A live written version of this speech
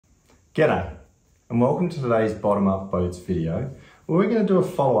G'day and welcome to today's bottom-up boats video, where we're going to do a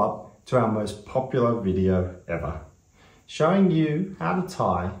follow-up to our most popular video ever, showing you how to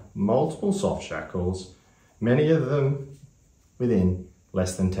tie multiple soft shackles, many of them within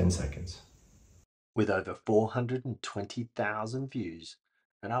less than 10 seconds. With over 420,000 views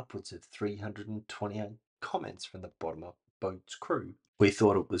and upwards of 328 comments from the bottom-up boats crew, we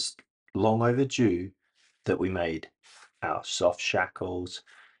thought it was long overdue that we made our soft shackles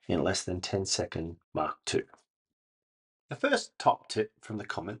in less than 10-second Mark II. The first top tip from the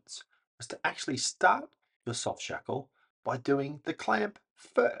comments was to actually start your soft shackle by doing the clamp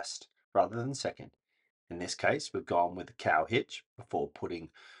first rather than second. In this case, we've gone with the cow hitch before putting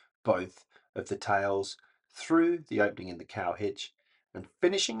both of the tails through the opening in the cow hitch and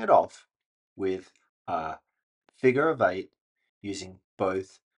finishing it off with a figure of 8 using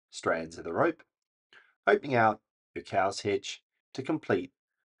both strands of the rope, opening out your cow's hitch to complete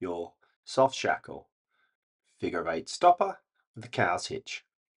your soft shackle figure of 8 stopper with the cow's hitch.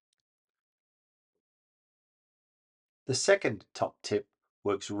 The second top tip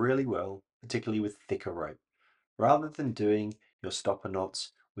works really well, particularly with thicker rope. Rather than doing your stopper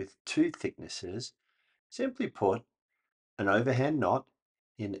knots with two thicknesses, simply put an overhand knot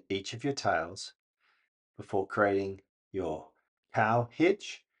in each of your tails before creating your cow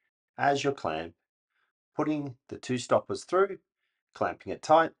hitch as your clamp, putting the two stoppers through, clamping it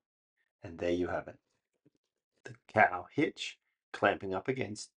tight, and there you have it. The cow hitch clamping up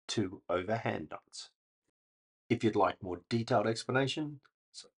against two overhand knots. If you'd like more detailed explanation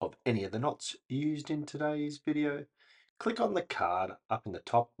of any of the knots used in today's video, click on the card up in the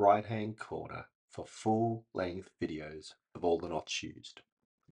top right hand corner for full-length videos of all the knots used.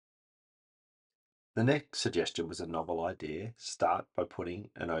 The next suggestion was a novel idea. Start by putting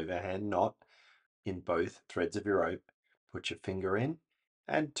an overhand knot in both threads of your rope, put your finger in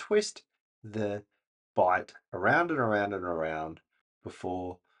and twist the bight around and around and around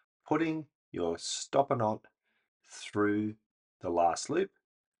before putting your stopper knot through the last loop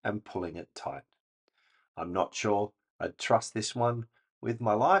and pulling it tight. I'm not sure I'd trust this one with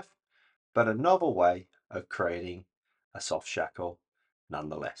my life, but a novel way of creating a soft shackle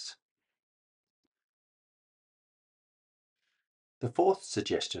nonetheless. The fourth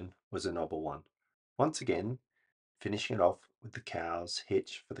suggestion was a novel one. Once again, finishing it off with the cow's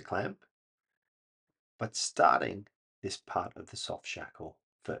hitch for the clamp, but starting this part of the soft shackle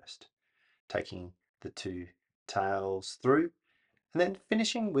first, taking the two tails through and then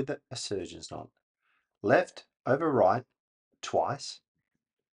finishing with a surgeon's knot. Left over right twice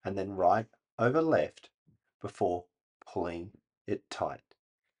and then right over left before pulling it tight.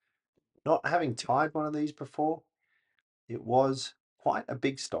 Not having tied one of these before, it was quite a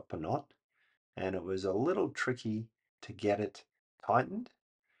big stopper knot and it was a little tricky to get it tightened,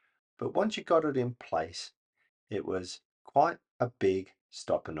 but once you got it in place, it was quite a big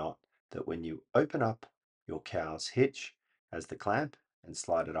stopper knot that when you open up your cow's hitch as the clamp and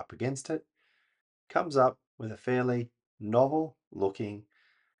slide it up against it, comes up with a fairly novel looking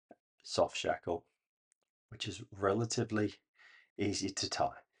soft shackle, which is relatively easy to tie.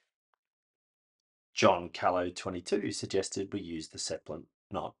 John Callow 22 suggested we use the Zeppelin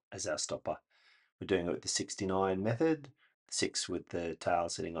knot as our stopper. We're doing it with the 69 method, 6 with the tail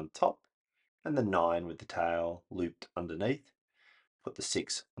sitting on top, and the 9 with the tail looped underneath. Put the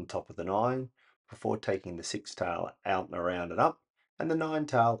 6 on top of the 9 before taking the 6 tail out and around and up, and the 9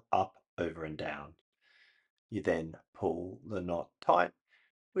 tail up, over and down. You then pull the knot tight,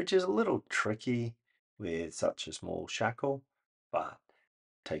 which is a little tricky with such a small shackle, but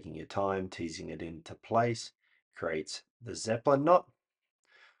taking your time, teasing it into place, creates the Zeppelin knot.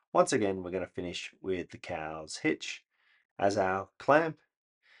 Once again, we're going to finish with the cow's hitch as our clamp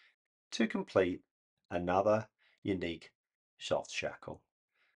to complete another unique soft shackle.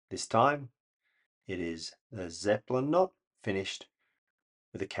 This time, it is the Zeppelin knot finished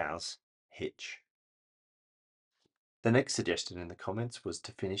with a cow's hitch. The next suggestion in the comments was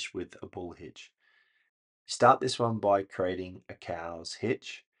to finish with a bull hitch. Start this one by creating a cow's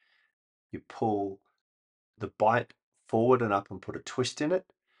hitch. You pull the bight forward and up and put a twist in it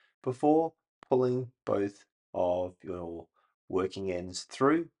before pulling both of your working ends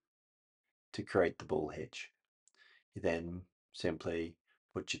through to create the bull hitch. You then simply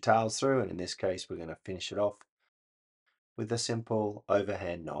put your tails through, and in this case we're going to finish it off with a simple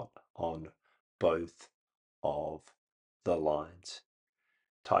overhand knot on both of the lines.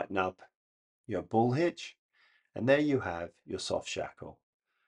 Tighten up your bull hitch, and there you have your soft shackle.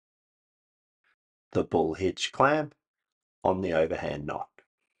 The bull hitch clamp on the overhand knot.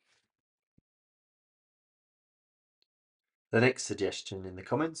 The next suggestion in the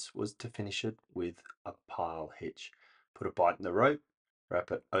comments was to finish it with a pile hitch. Put a bight in the rope,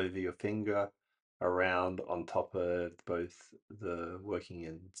 wrap it over your finger, around on top of both the working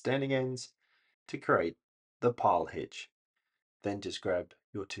and standing ends to create the pile hitch. Then just grab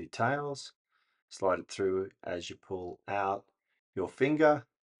your two tails, slide it through as you pull out your finger,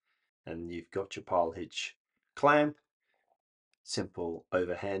 and you've got your pile hitch clamp. Simple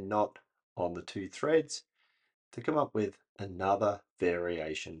overhand knot on the two threads to come up with another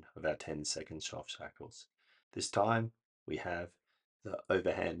variation of our 10-second soft shackles. This time we have the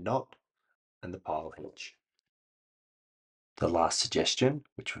overhand knot and the pile hitch. The last suggestion,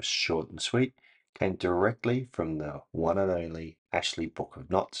 which was short and sweet, came directly from the one and only Ashley Book of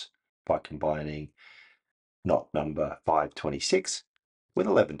Knots by combining knot number 526 with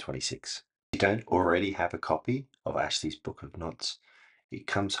 1126. If you don't already have a copy of Ashley's Book of Knots, it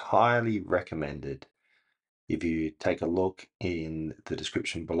comes highly recommended. If you take a look in the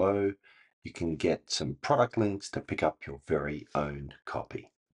description below, you can get some product links to pick up your very own copy.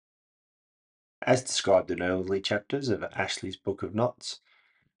 As described in early chapters of Ashley's Book of Knots,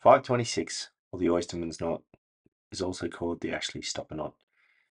 526, or the oysterman's knot, is also called the Ashley stopper knot.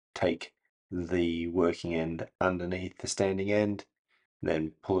 Take the working end underneath the standing end,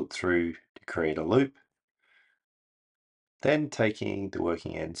 then pull it through to create a loop. Then taking the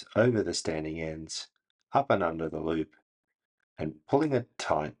working ends over the standing ends, up and under the loop, and pulling it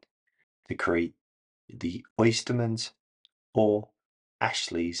tight to create the oysterman's or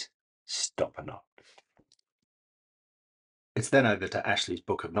Ashley's stopper knot. It's then over to Ashley's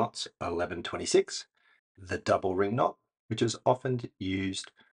Book of Knots 1126, the double ring knot, which is often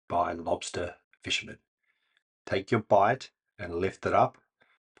used by lobster fishermen. Take your bight and lift it up,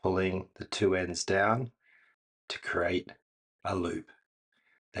 pulling the two ends down to create a loop.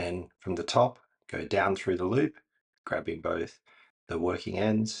 Then from the top, go down through the loop, grabbing both the working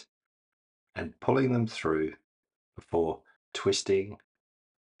ends and pulling them through before twisting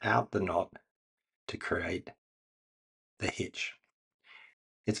out the knot to create the hitch.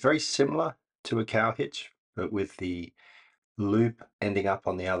 It's very similar to a cow hitch, but with the loop ending up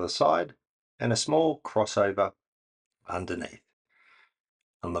on the other side and a small crossover underneath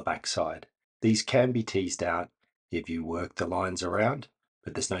on the back side. These can be teased out if you work the lines around,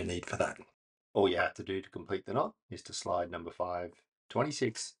 but there's no need for that. All you have to do to complete the knot is to slide number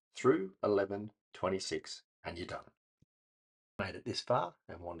 526 through 1126 and you're done. Made it this far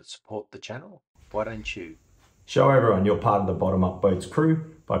and want to support the channel? Why don't you Show everyone you're part of the Bottom Up Boats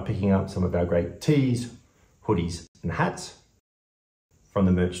crew by picking up some of our great tees, hoodies and hats from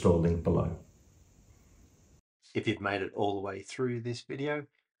the merch store link below. If you've made it all the way through this video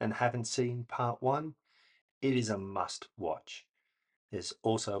and haven't seen part 1, it is a must watch. There's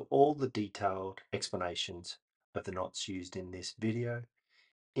also all the detailed explanations of the knots used in this video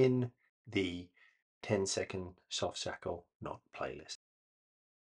in the 10-second soft shackle knot playlist.